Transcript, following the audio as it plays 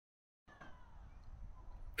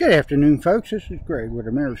Good afternoon, folks. This is Greg with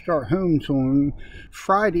Ameri-Star Homes on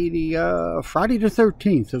Friday the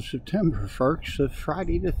 13th of September, folks.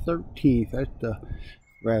 Friday the 13th. That's the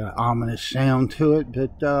rather ominous sound to it,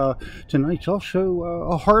 but tonight's also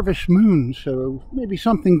a harvest moon, so maybe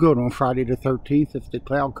something good on Friday the 13th if the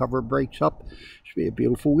cloud cover breaks up. Should be a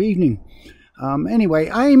beautiful evening. Anyway,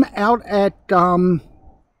 I'm out at a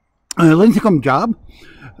Linthicum job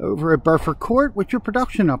over at Burford Court with your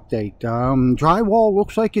production update. Drywall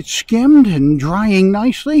looks like it's skimmed and drying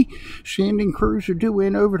nicely. Sanding crews are due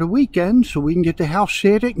in over the weekend so we can get the house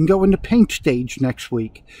sanded and go into paint stage next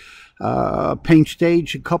week. Paint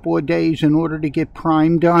stage a couple of days in order to get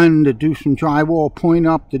prime done, to do some drywall point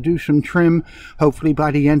up, to do some trim. Hopefully by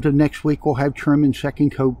the end of next week we'll have trim and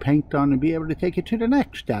second coat paint done and be able to take it to the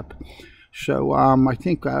next step. So I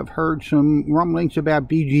think I've heard some rumblings about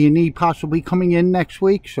BG&E possibly coming in next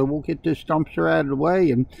week, so we'll get this dumpster out of the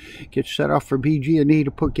way and get set up for BG&E to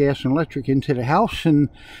put gas and electric into the house and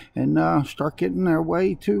start getting our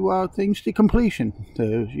way to things to completion.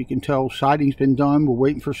 As you can tell, siding's been done. We're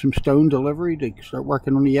waiting for some stone delivery to start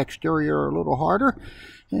working on the exterior a little harder.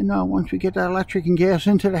 And once we get that electric and gas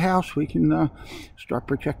into the house, we can start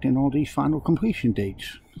projecting all these final completion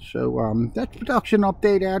dates. So that's production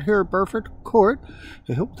update out here at Burford Court,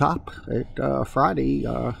 the Hilltop, at Friday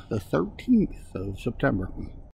the 13th of September.